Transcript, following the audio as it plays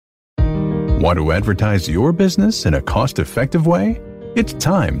Want to advertise your business in a cost-effective way? It's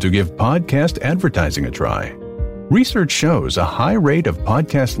time to give podcast advertising a try. Research shows a high rate of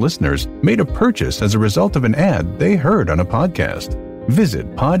podcast listeners made a purchase as a result of an ad they heard on a podcast.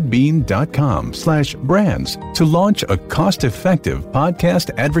 Visit podbean.com/brands to launch a cost-effective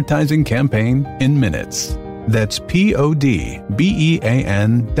podcast advertising campaign in minutes. That's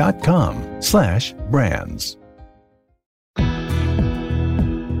podbean.com/brands.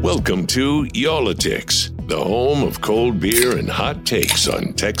 Welcome to Y'all-itics, the home of cold beer and hot takes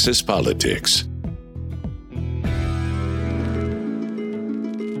on Texas politics.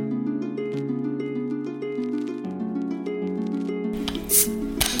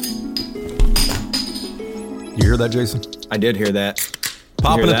 You hear that, Jason? I did hear that.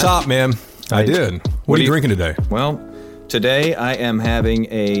 Popping the top, man. I did. What are you drinking today? Well, today I am having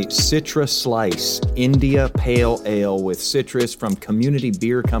a Citra Slice India Pale Ale with citrus from Community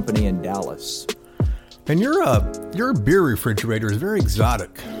Beer Company in Dallas. And your beer refrigerator is very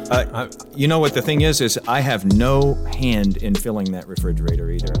exotic. You know what the thing is I have no hand in filling that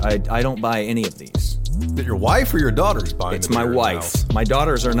refrigerator either. I don't buy any of these. Is it your wife or your daughter's buying It's the my beer wife. now? My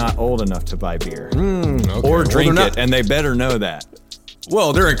daughters are not old enough to buy beer. Okay. Or drink Well, it, and they better know that.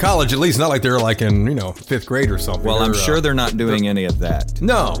 Well, they're in college at least, not like they're like in, 5th grade or something. Well, I'm sure they're not doing any of that.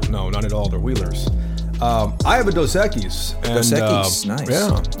 No, not at all. They're Wheelers. I have a Dos Equis. Dos Equis, nice.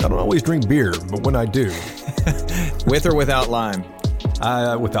 Yeah, I don't always drink beer, but when I do. With or without lime?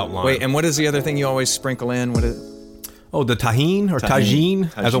 Without lime. Wait, and what is the other thing you always sprinkle in? What is? Oh, the tahine or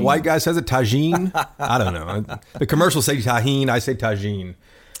tagine, as a white guy says it, tagine. I don't know. The commercials say tahine, I say tagine.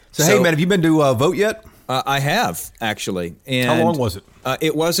 So hey, man, have you been to vote yet? I have, actually. And how long was it?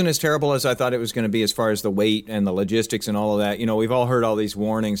 It wasn't as terrible as I thought it was going to be as far as the wait and the logistics and all of that. You know, we've all heard all these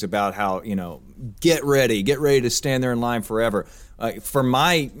warnings about how, get ready to stand there in line forever. For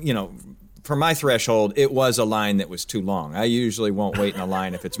my threshold, it was a line that was too long. I usually won't wait in a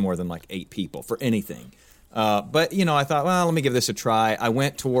line if it's more than like 8 people for anything. But I thought, well, let me give this a try. I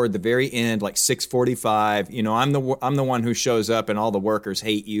went toward the very end, like 6:45. I'm the one who shows up, and all the workers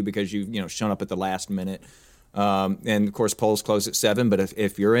hate you because you've shown up at the last minute. And of course, polls close at 7. But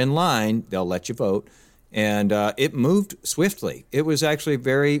if you're in line, they'll let you vote. And it moved swiftly. It was actually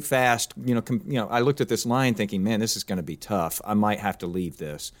very fast. I looked at this line thinking, man, this is going to be tough. I might have to leave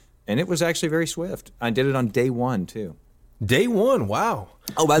this. And it was actually very swift. I did it on day 1 too. Day 1, wow.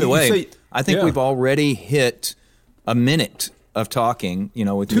 Oh, by the way, I think we've already hit a minute of talking,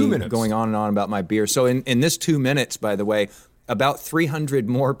 with 2 me minutes going on and on about my beer. So in this 2 minutes, by the way, about 300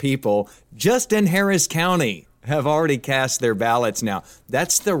 more people just in Harris County have already cast their ballots now.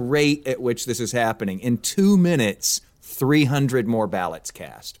 That's the rate at which this is happening. In 2 minutes, 300 more ballots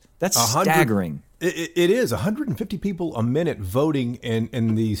cast. That's staggering. It is 150 people a minute voting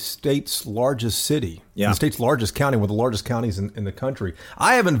in the state's largest city, the state's largest county, one of the largest counties in the country.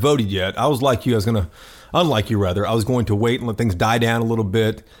 I haven't voted yet. I was like you. Unlike you, rather. I was going to wait and let things die down a little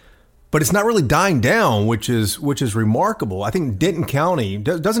bit. But it's not really dying down, which is remarkable. I think Denton County,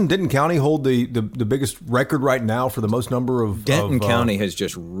 doesn't Denton County hold the biggest record right now for the most number of... Denton County has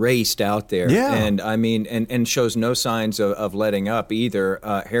just raced out there. Yeah. And I mean, and shows no signs of letting up either.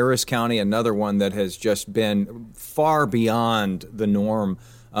 Harris County, another one that has just been far beyond the norm.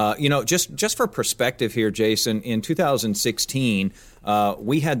 Just for perspective here, Jason, in 2016,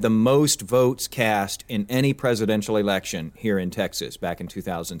 we had the most votes cast in any presidential election here in Texas back in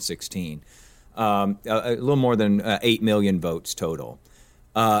 2016. A little more than 8 million votes total.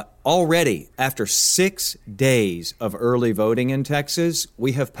 Already, after 6 days of early voting in Texas,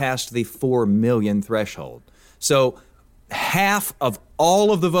 we have passed the 4 million threshold. So half of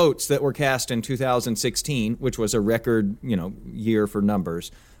all of the votes that were cast in 2016, which was a record, year for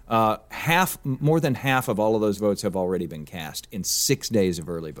numbers, more than half of all of those votes have already been cast in 6 days of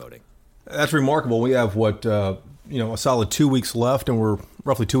early voting. That's remarkable. We have a solid 2 weeks left, and we're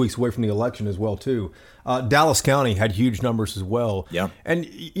roughly 2 weeks away from the election as well, too. Dallas County had huge numbers as well. Yeah. And,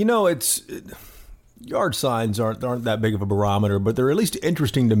 it's yard signs aren't that big of a barometer, but they're at least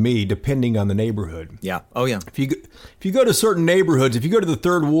interesting to me, depending on the neighborhood. Yeah. Oh, yeah. If you go to certain neighborhoods, if you go to the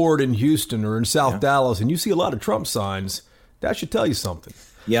 3rd Ward in Houston or in South Dallas, and you see a lot of Trump signs, that should tell you something.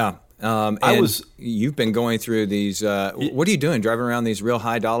 Yeah. You've been going through these, what are you doing, driving around these real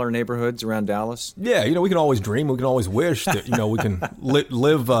high dollar neighborhoods around Dallas? Yeah, we can always dream, we can always wish that, we can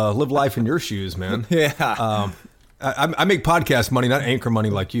live life in your shoes, man. Yeah. I make podcast money, not anchor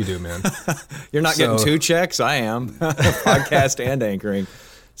money like you do, man. You're not getting 2 checks? I am. Podcast and anchoring.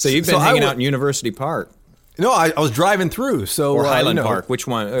 So you've been hanging out in University Park. No, I was driving through. So or Highland Park. Which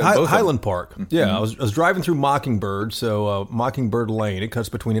one? Highland Park. Yeah, I was driving through Mockingbird. So Mockingbird Lane. It cuts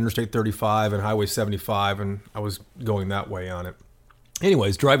between Interstate 35 and Highway 75, and I was going that way on it.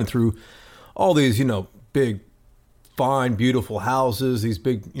 Anyways, driving through all these, big, fine, beautiful houses. These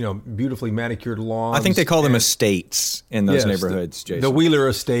big, beautifully manicured lawns. I think they call them estates in those neighborhoods, Jason. The Wheeler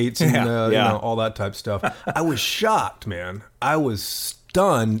Estates and all that type of stuff. I was shocked, man. I was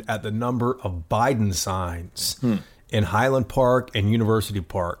stunned at the number of Biden signs in Highland Park and University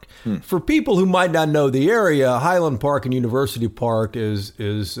Park. For people who might not know the area, Highland Park and University Park is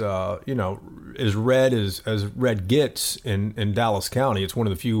red as red gets in Dallas County. It's one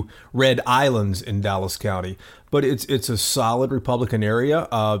of the few red islands in Dallas County, but it's a solid Republican area.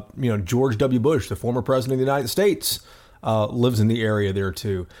 George W. Bush, the former president of the United States, lives in the area there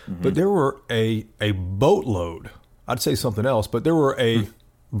too. But there were a boatload. I'd say something else, but there were a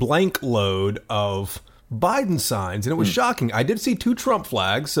blank load of Biden signs, and it was shocking. I did see 2 Trump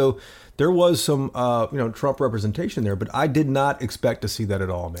flags, so there was some Trump representation there, but I did not expect to see that at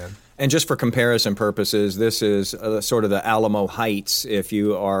all, man. And just for comparison purposes, this is sort of the Alamo Heights if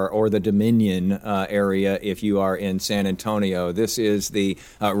you are, or the Dominion area if you are in San Antonio. This is the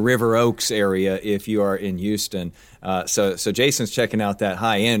River Oaks area if you are in Houston. So Jason's checking out that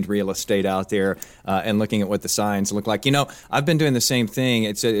high-end real estate out there and looking at what the signs look like. I've been doing the same thing.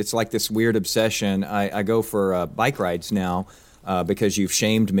 It's like this weird obsession. I go for bike rides now because you've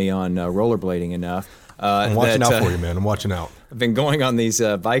shamed me on rollerblading enough. I'm watching out for you, man. I'm watching out. I've been going on these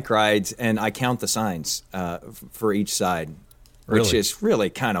bike rides, and I count the signs for each side, which is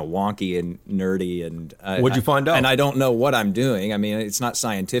really kind of wonky and nerdy. And what'd you find out? And I don't know what I'm doing. I mean, it's not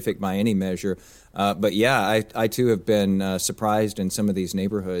scientific by any measure. But yeah, I too have been surprised in some of these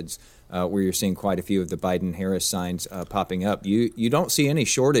neighborhoods where you're seeing quite a few of the Biden-Harris signs popping up. You don't see any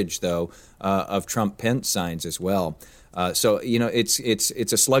shortage, though, of Trump-Pence signs as well. So it's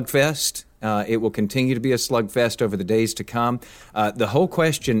a slugfest. It will continue to be a slugfest over the days to come. The whole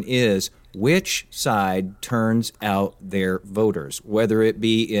question is which side turns out their voters, whether it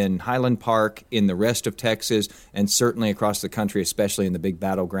be in Highland Park, in the rest of Texas, and certainly across the country, especially in the big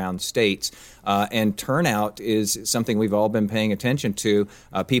battleground states. And turnout is something we've all been paying attention to.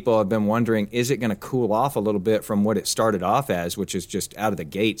 People have been wondering, is it going to cool off a little bit from what it started off as, which is just out of the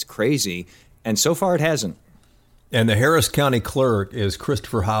gates crazy? And so far it hasn't. And the Harris County Clerk is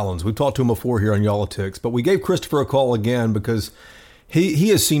Christopher Hollins. We've talked to him before here on Y'all-itics, but we gave Christopher a call again because he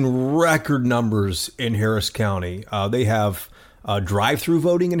has seen record numbers in Harris County. They have drive-through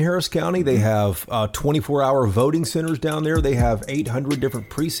voting in Harris County. They have 24-hour voting centers down there. They have 800 different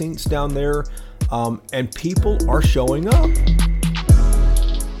precincts down there, and people are showing up.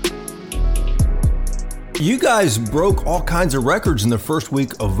 You guys broke all kinds of records in the first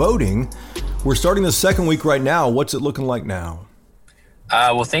week of voting. We're starting the second week right now. What's it looking like now?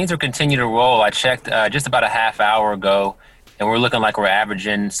 Well, things are continuing to roll. I checked just about a half hour ago, and we're looking like we're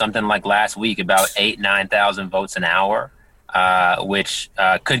averaging something like last week, about 9,000 votes an hour, which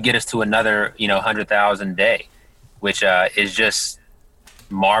could get us to another, 100,000 a day, which is just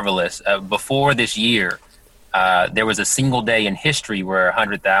marvelous. Before this year, there was a single day in history where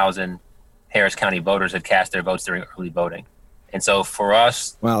 100,000 Harris County voters had cast their votes during early voting. And so for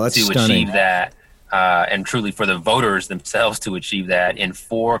us to achieve that, and truly for the voters themselves to achieve that in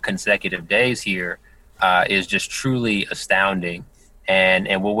 4 consecutive days here is just truly astounding. And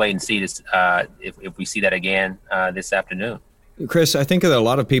we'll wait and see this if we see that again this afternoon. Chris, I think that a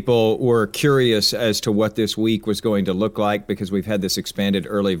lot of people were curious as to what this week was going to look like because we've had this expanded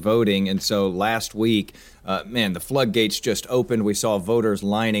early voting. And so last week, the floodgates just opened. We saw voters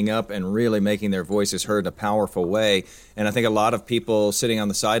lining up and really making their voices heard in a powerful way. And I think a lot of people sitting on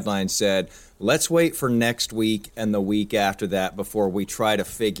the sidelines said, let's wait for next week and the week after that before we try to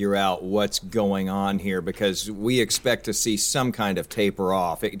figure out what's going on here, because we expect to see some kind of taper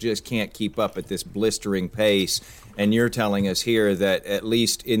off. It just can't keep up at this blistering pace. And you're telling us here that at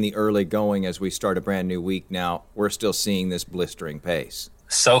least in the early going, as we start a brand new week now, we're still seeing this blistering pace.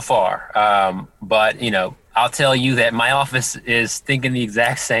 So far. But, I'll tell you that my office is thinking the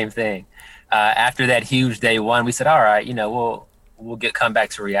exact same thing. After that huge day one, we said, all right, we'll come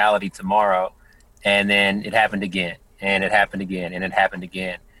back to reality tomorrow. And then it happened again, and it happened again, and it happened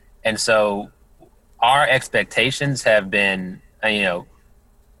again. And so our expectations have been,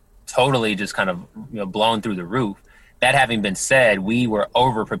 totally just kind of, blown through the roof. That having been said, we were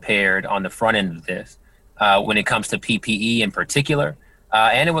over prepared on the front end of this when it comes to PPE in particular.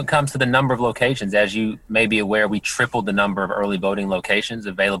 And when it comes to the number of locations, as you may be aware, we tripled the number of early voting locations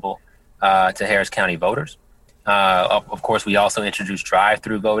available to Harris County voters. Of course, we also introduced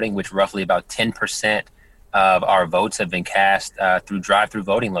drive-through voting, which roughly about 10% of our votes have been cast through drive-through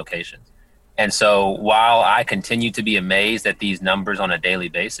voting locations. And so while I continue to be amazed at these numbers on a daily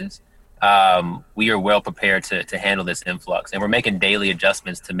basis, we are well prepared to handle this influx. And we're making daily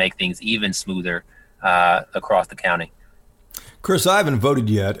adjustments to make things even smoother across the county. Chris, I haven't voted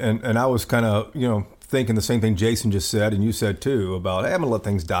yet, and I was kind of, thinking the same thing Jason just said, and you said too, about, hey, I'm going to let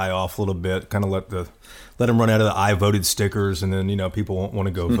things die off a little bit, kind of let them run out of the I voted stickers, and then, people won't want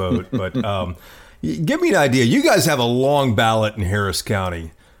to go vote. But give me an idea. You guys have a long ballot in Harris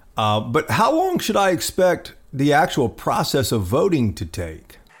County. But how long should I expect the actual process of voting to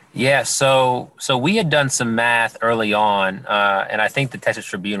take? Yeah, so we had done some math early on, and I think the Texas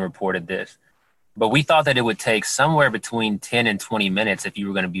Tribune reported this, but we thought that it would take somewhere between 10 and 20 minutes if you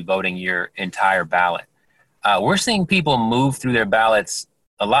were going to be voting your entire ballot. We're seeing people move through their ballots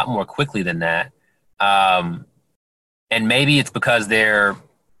a lot more quickly than that. And maybe it's because they're,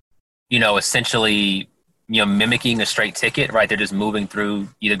 essentially mimicking a straight ticket, right? They're just moving through,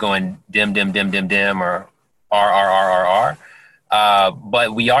 either going dim, dim, dim, dim, dim, or R.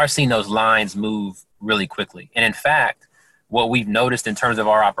 But we are seeing those lines move really quickly. And in fact, what we've noticed in terms of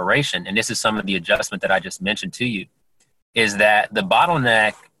our operation, and this is some of the adjustment that I just mentioned to you, is that the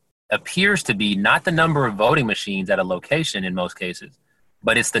bottleneck appears to be not the number of voting machines at a location in most cases,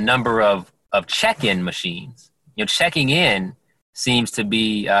 but it's the number of check-in machines. Checking in seems to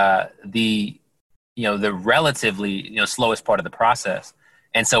be the relatively, slowest part of the process.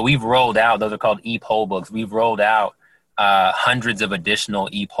 And so we've rolled out, those are called e-poll books. We've rolled out hundreds of additional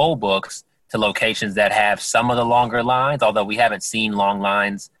e-poll books to locations that have some of the longer lines, although we haven't seen long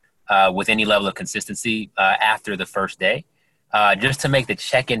lines with any level of consistency after the first day, just to make the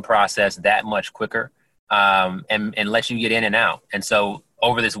check-in process that much quicker and let you get in and out. And so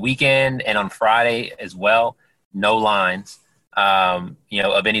over this weekend and on Friday as well, no lines.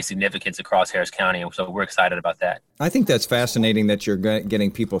 Of any significance across Harris County. So we're excited about that. I think that's fascinating that you're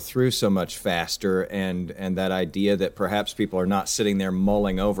getting people through so much faster, and that idea that perhaps people are not sitting there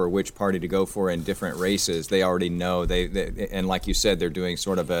mulling over which party to go for in different races. They already know. They and like you said, they're doing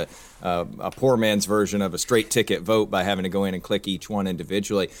sort of a poor man's version of a straight ticket vote by having to go in and click each one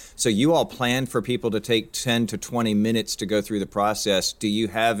individually. So you all plan for people to take 10 to 20 minutes to go through the process. Do you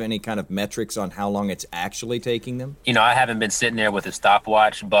have any kind of metrics on how long it's actually taking them? I haven't been sitting there with a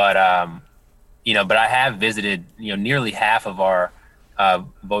stopwatch, but but I have visited, nearly half of our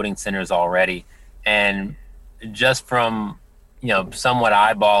voting centers already. And just from, somewhat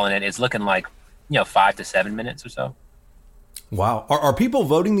eyeballing it, it's looking like, 5 to 7 minutes or so. Wow. Are people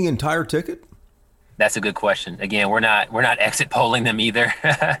voting the entire ticket? That's a good question. Again, we're not exit polling them either.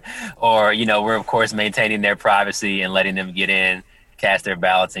 Or, we're of course maintaining their privacy and letting them get in, cast their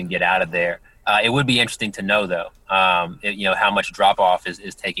ballots and get out of there. It would be interesting to know, though, how much drop-off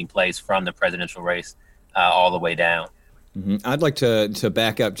is taking place from the presidential race all the way down. Mm-hmm. I'd like to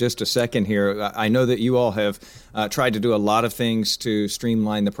back up just a second here. I know that you all have tried to do a lot of things to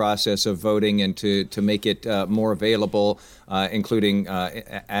streamline the process of voting and to make it more available, including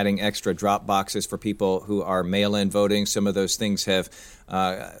adding extra drop boxes for people who are mail-in voting. Some of those things have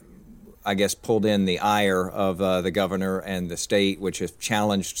pulled in the ire of the governor and the state, which has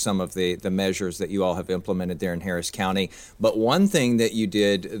challenged some of the measures that you all have implemented there in Harris County. But one thing that you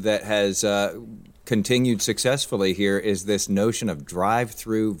did that has continued successfully here is this notion of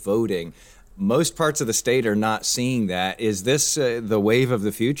drive-through voting. Most parts of the state are not seeing that. Is this the wave of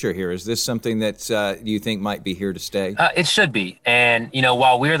the future here? Is this something that you think might be here to stay? It should be. And,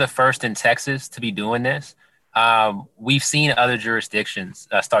 while we're the first in Texas to be doing this, we've seen other jurisdictions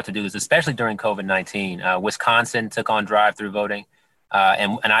start to do this, especially during COVID-19. Wisconsin took on drive-through voting,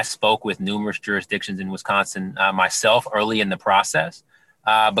 and I spoke with numerous jurisdictions in Wisconsin myself early in the process,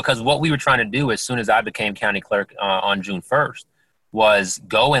 because what we were trying to do as soon as I became county clerk on June 1st was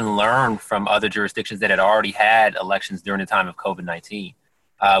go and learn from other jurisdictions that had already had elections during the time of COVID-19.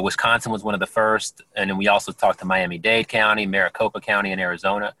 Wisconsin was one of the first, and then we also talked to Miami-Dade County, Maricopa County in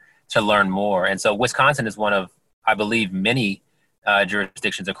Arizona to learn more. And so Wisconsin is one of, I believe, many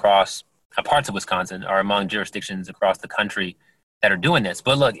jurisdictions across parts of Wisconsin are among jurisdictions across the country that are doing this.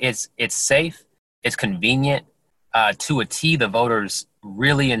 But look, it's safe, it's convenient. To a T, the voters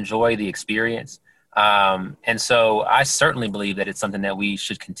really enjoy the experience. And so I certainly believe that it's something that we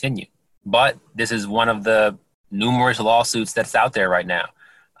should continue. But this is one of the numerous lawsuits that's out there right now.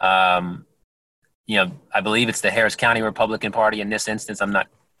 I believe it's the Harris County Republican Party in this instance.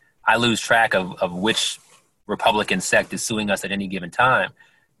 I lose track of which Republican sect is suing us at any given time,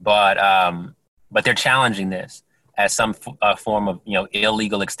 but they're challenging this as some form of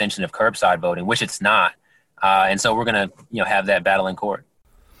illegal extension of curbside voting, which it's not, and so we're going to have that battle in court.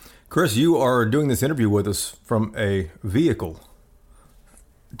 Chris, you are doing this interview with us from a vehicle.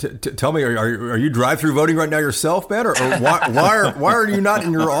 Tell me, are you drive-through voting right now yourself, man, or why are you not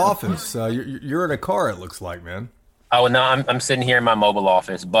in your office? You're in a car, it looks like, man. Oh no, I'm sitting here in my mobile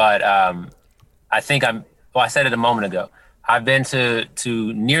office, but I think I said it a moment ago. I've been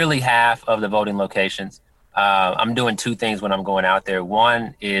to nearly half of the voting locations. I'm doing two things when I'm going out there.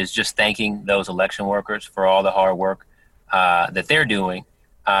 One is just thanking those election workers for all the hard work that they're doing.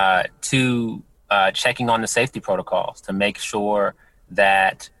 Two, checking on the safety protocols to make sure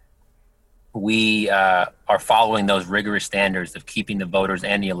that we are following those rigorous standards of keeping the voters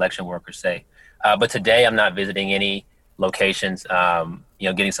and the election workers safe. But today I'm not visiting any locations,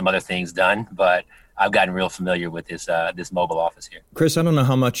 getting some other things done, but I've gotten real familiar with this mobile office here. Chris, I don't know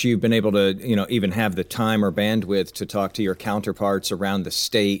how much you've been able to, even have the time or bandwidth to talk to your counterparts around the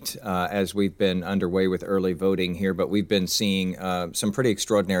state as we've been underway with early voting here, but we've been seeing some pretty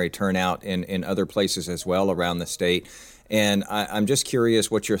extraordinary turnout in other places as well around the state. And I'm just curious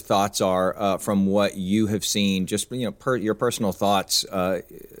what your thoughts are from what you have seen, just your personal thoughts,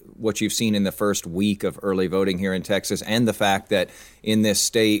 what you've seen in the first week of early voting here in Texas, and the fact that in this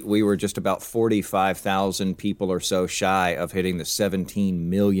state we were just about 45,000 people or so shy of hitting the 17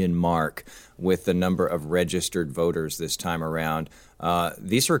 million mark with the number of registered voters this time around.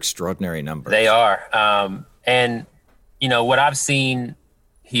 These are extraordinary numbers. They are. And what I've seen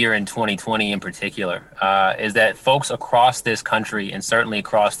here in 2020 in particular, is that folks across this country and certainly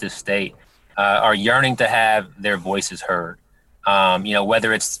across this state are yearning to have their voices heard.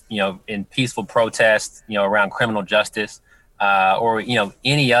 Whether it's, in peaceful protests, around criminal justice, or,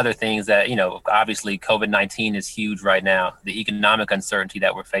 any other things that, obviously COVID-19 is huge right now. The economic uncertainty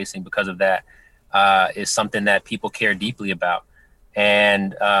that we're facing because of that is something that people care deeply about.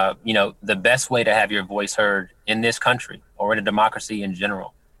 And, the best way to have your voice heard in this country or in a democracy in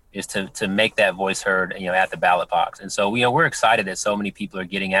general is to make that voice heard, at the ballot box. And so, we're excited that so many people are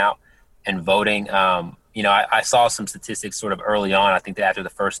getting out and voting. I saw some statistics sort of early on, I think that after the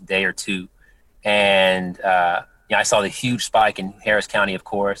first day or two. And, I saw the huge spike in Harris County, of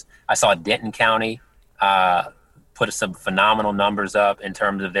course. I saw Denton County put some phenomenal numbers up in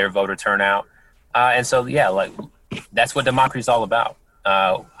terms of their voter turnout. And so, that's what democracy is all about.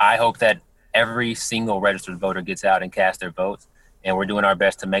 I hope that every single registered voter gets out and casts their votes. And we're doing our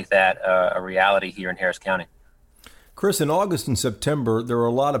best to make that a reality here in Harris County. Chris, in August and September, there were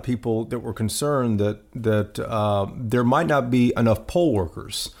a lot of people that were concerned that there might not be enough poll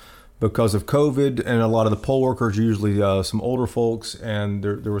workers because of COVID, and a lot of the poll workers are usually some older folks, and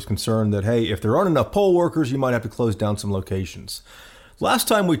there was concern that, hey, if there aren't enough poll workers, you might have to close down some locations. Last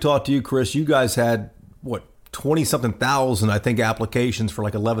time we talked to you, Chris, you guys had, 20-something thousand, I think, applications for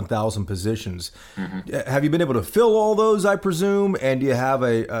like 11,000 positions. Mm-hmm. Have you been able to fill all those, I presume? And do you have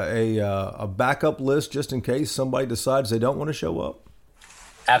a backup list just in case somebody decides they don't want to show up?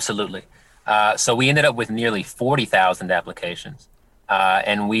 Absolutely. So we ended up with nearly 40,000 applications.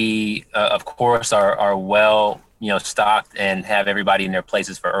 And we, of course, are well, stocked and have everybody in their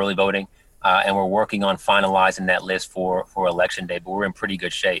places for early voting. And we're working on finalizing that list for Election Day, but we're in pretty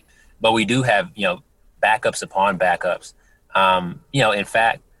good shape. But we do have, backups upon backups. In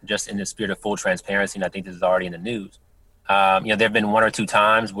fact, just in the spirit of full transparency, and I think this is already in the news, there have been one or two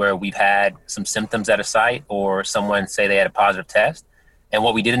times where we've had some symptoms at a site or someone say they had a positive test. And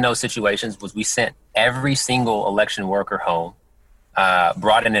what we did in those situations was we sent every single election worker home,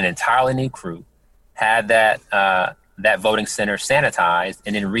 brought in an entirely new crew, had that voting center sanitized,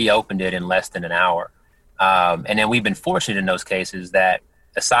 and then reopened it in less than an hour. And then we've been fortunate in those cases that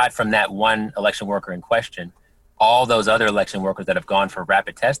aside from that one election worker in question, all those other election workers that have gone for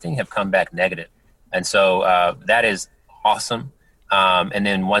rapid testing have come back negative. And so that is awesome. And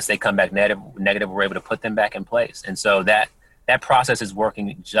then once they come back negative, we're able to put them back in place. And so that process is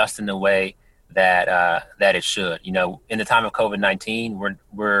working just in the way that it should. In the time of COVID-19,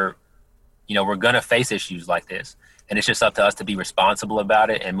 we're going to face issues like this. And it's just up to us to be responsible about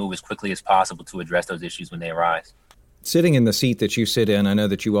it and move as quickly as possible to address those issues when they arise. Sitting in the seat that you sit in, I know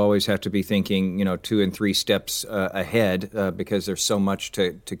that you always have to be thinking, 2 and 3 steps ahead because there's so much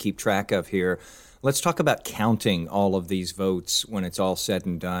to keep track of here. Let's talk about counting all of these votes when it's all said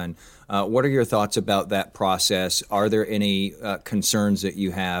and done. What are your thoughts about that process? Are there any concerns that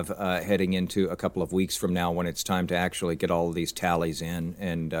you have heading into a couple of weeks from now when it's time to actually get all of these tallies in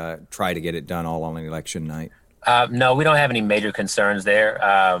and try to get it done all on election night? No, we don't have any major concerns there.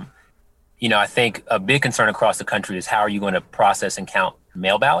 I think a big concern across the country is how are you going to process and count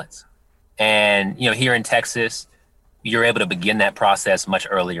mail ballots? And, here in Texas, you're able to begin that process much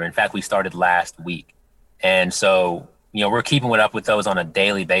earlier. In fact, we started last week. And so, we're keeping up with those on a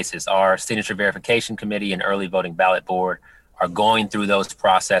daily basis. Our signature verification committee and early voting ballot board are going through those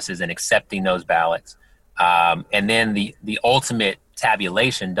processes and accepting those ballots. And then the ultimate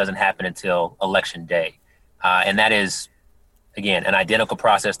tabulation doesn't happen until election day. And that is, again, an identical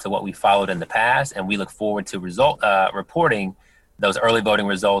process to what we followed in the past. And we look forward to reporting those early voting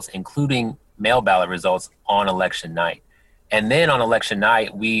results, including mail ballot results, on election night. And then on election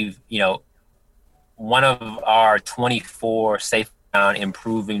night, we've, one of our 24 safe on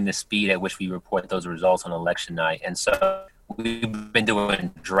improving the speed at which we report those results on election night. And so we've been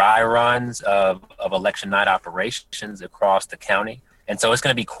doing dry runs of election night operations across the county. And so it's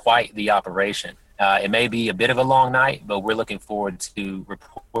going to be quite the operation. It may be a bit of a long night, but we're looking forward to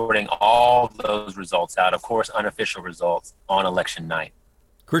reporting all those results out, of course, unofficial results, on election night.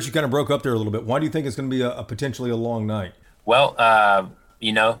 Chris, you kind of broke up there a little bit. Why do you think it's going to be a potentially a long night? Well,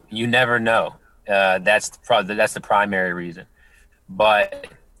 you never know. That's the primary reason. But,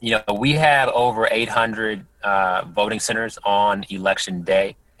 we have over 800 voting centers on election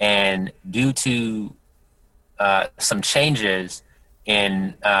day. And due to some changes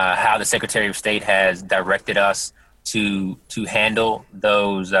in how the Secretary of State has directed us to handle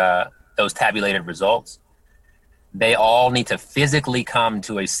those tabulated results, they all need to physically come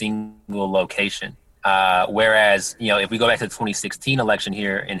to a single location. Whereas, if we go back to the 2016 election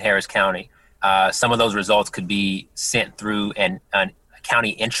here in Harris County, some of those results could be sent through a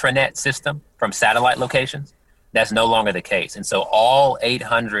county intranet system from satellite locations. That's no longer the case. And so all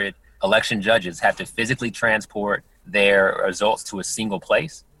 800 election judges have to physically transport their results to a single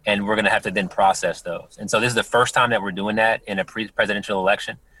place, and we're going to have to then process those. And so this is the first time that we're doing that in a presidential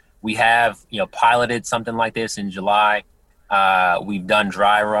election. We have, piloted something like this in July. We've done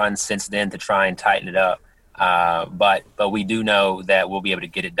dry runs since then to try and tighten it up. But we do know that we'll be able to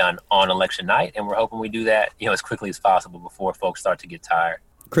get it done on election night, and we're hoping we do that, as quickly as possible before folks start to get tired.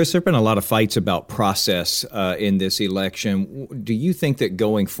 Chris, there have been a lot of fights about process in this election. Do you think that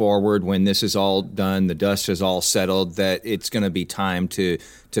going forward, when this is all done, the dust is all settled, that it's going to be time to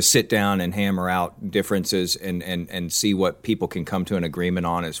sit down and hammer out differences and see what people can come to an agreement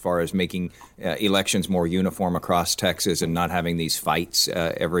on as far as making elections more uniform across Texas and not having these fights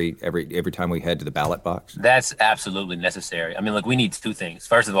every time we head to the ballot box? That's absolutely necessary. I mean, look, we need two things.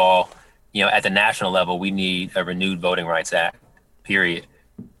 First of all, at the national level, we need a renewed Voting Rights Act, period.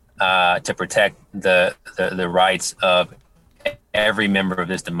 To protect the rights of every member of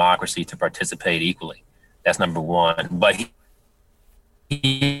this democracy to participate equally. That's number one. But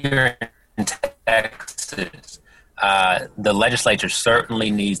here in Texas, the legislature certainly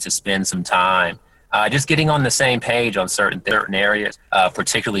needs to spend some time just getting on the same page on certain areas,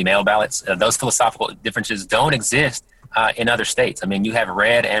 particularly mail ballots. Those philosophical differences don't exist in other states. I mean, you have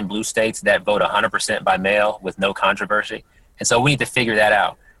red and blue states that vote 100% by mail with no controversy. And so we need to figure that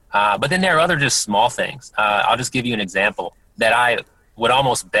out. But then there are other just small things. I'll just give you an example that I would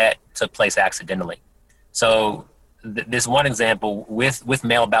almost bet took place accidentally. So this one example with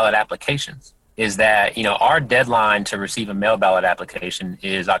mail ballot applications is that, our deadline to receive a mail ballot application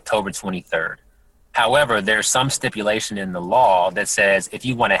is October 23rd. However, there's some stipulation in the law that says if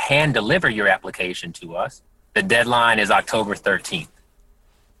you want to hand deliver your application to us, the deadline is October 13th.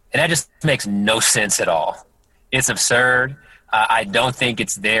 And that just makes no sense at all. It's absurd. I don't think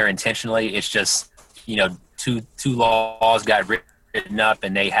it's there intentionally. It's just, two laws got written up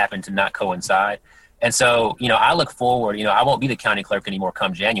and they happen to not coincide. And so, I look forward, I won't be the county clerk anymore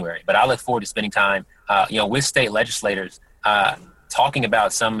come January, but I look forward to spending time, with state legislators, talking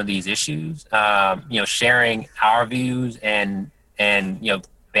about some of these issues, sharing our views and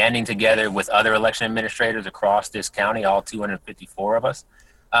banding together with other election administrators across this county, all 254 of us.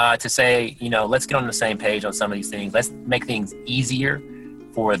 To say, let's get on the same page on some of these things. Let's make things easier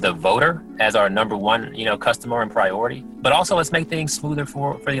for the voter as our number one, customer and priority. But also let's make things smoother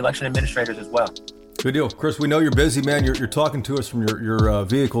for the election administrators as well. Good deal. Chris, we know you're busy, man. You're talking to us from your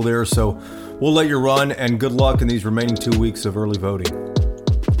vehicle there. So we'll let you run, and good luck in these remaining 2 weeks of early voting.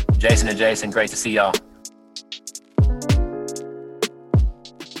 Jason and Jason, great to see y'all.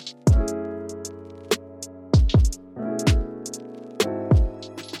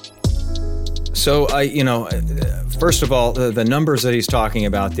 So, first of all, the numbers that he's talking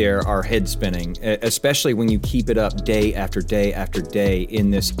about there are head spinning, especially when you keep it up day after day after day in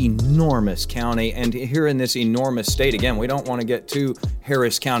this enormous county and here in this enormous state. Again, we don't want to get too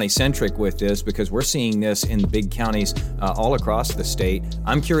Harris County centric with this because we're seeing this in big counties all across the state.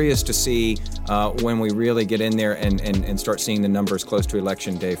 I'm curious to see when we really get in there and start seeing the numbers close to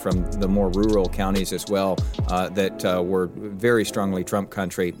Election Day from the more rural counties as well that were very strongly Trump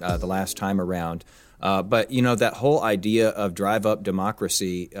country the last time around. But, that whole idea of drive-up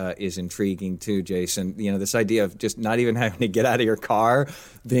democracy is intriguing too, Jason. This idea of just not even having to get out of your car,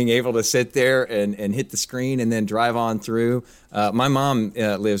 being able to sit there and hit the screen and then drive on through. My mom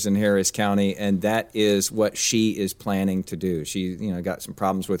lives in Harris County, and that is what she is planning to do. She, got some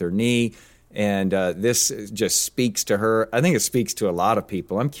problems with her knee. And this just speaks to her. I think it speaks to a lot of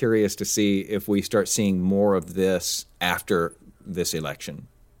people. I'm curious to see if we start seeing more of this after this election.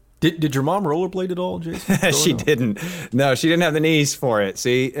 Did your mom rollerblade at all, Jason? She didn't. No, she didn't have the knees for it.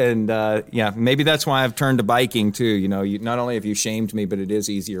 See, and maybe that's why I've turned to biking too. Not only have you shamed me, but it is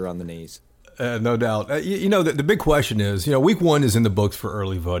easier on the knees. No doubt. The big question is, week 1 is in the books for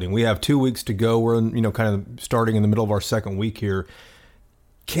early voting. We have 2 weeks to go. We're kind of starting in the middle of our second week here.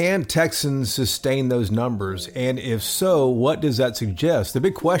 Can Texans sustain those numbers? And if so, what does that suggest? The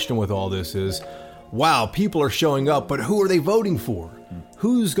big question with all this is, wow, people are showing up, but who are they voting for?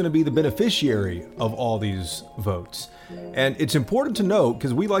 Who's going to be the beneficiary of all these votes? And it's important to note,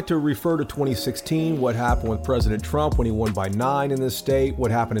 because we like to refer to 2016, what happened with President Trump when he won by 9 in this state, what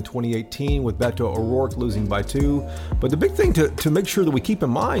happened in 2018 with Beto O'Rourke losing by 2. But the big thing to make sure that we keep in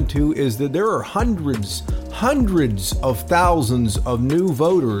mind, too, is that there are hundreds of thousands of new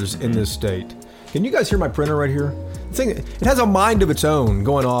voters in this state. Can you guys hear my printer right here? It has a mind of its own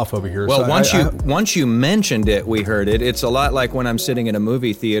going off over here. Well, so once you mentioned it, we heard it. It's a lot like when I'm sitting in a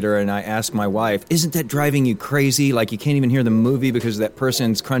movie theater and I ask my wife, isn't that driving you crazy? Like you can't even hear the movie because that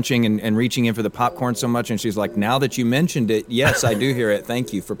person's crunching and reaching in for the popcorn so much. And she's like, now that you mentioned it, yes, I do hear it.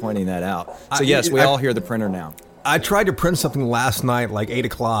 Thank you for pointing that out. So yes, we all hear the printer now. I tried to print something last night, like 8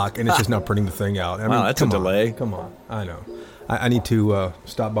 o'clock, and it's just not printing the thing out. Wow, that's a delay. Come on. I know. I need to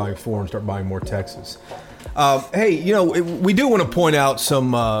stop buying 4 and start buying more Texas. Hey, we do want to point out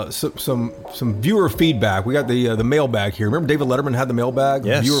some viewer feedback. We got the mailbag here. Remember David Letterman had the mailbag?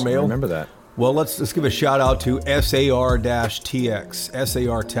 Yes, viewer mail? I remember that. Well, let's give a shout out to SAR-TX,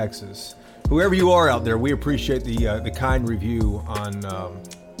 SAR Texas. Whoever you are out there, we appreciate the kind review on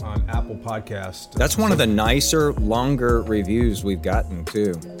Apple Podcast. That's one of the nicer, longer reviews we've gotten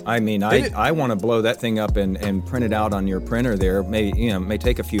too. I mean, I want to blow that thing up and print it out on your printer there. Maybe may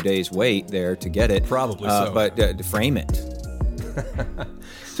take a few days wait there to get it. Probably so. But to frame it.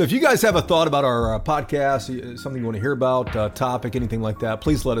 So if you guys have a thought about our podcast, something you want to hear about, topic, anything like that,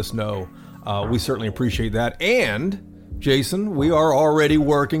 please let us know. We certainly appreciate that. And Jason, we are already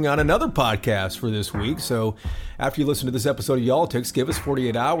working on another podcast for this week. So after you listen to this episode of Y'all-ticks, give us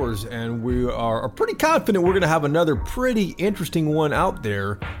 48 hours, and we are pretty confident we're going to have another pretty interesting one out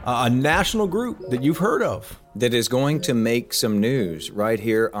there, a national group that you've heard of. That is going to make some news right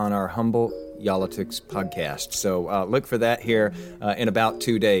here on our humble Y'all-ticks podcast. So look for that here in about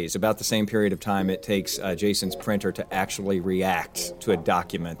 2 days, about the same period of time it takes Jason's printer to actually react to a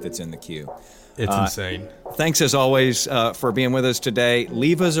document that's in the queue. It's insane. Thanks, as always, for being with us today.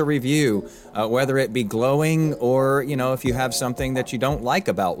 Leave us a review, whether it be glowing or, if you have something that you don't like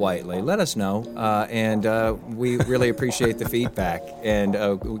about Whiteley, let us know. And we really appreciate the feedback. And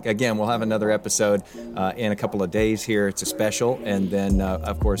again, we'll have another episode in a couple of days here. It's a special. And then,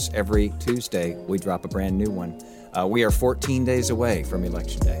 of course, every Tuesday, we drop a brand new one. We are 14 days away from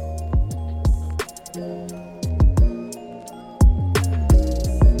Election Day.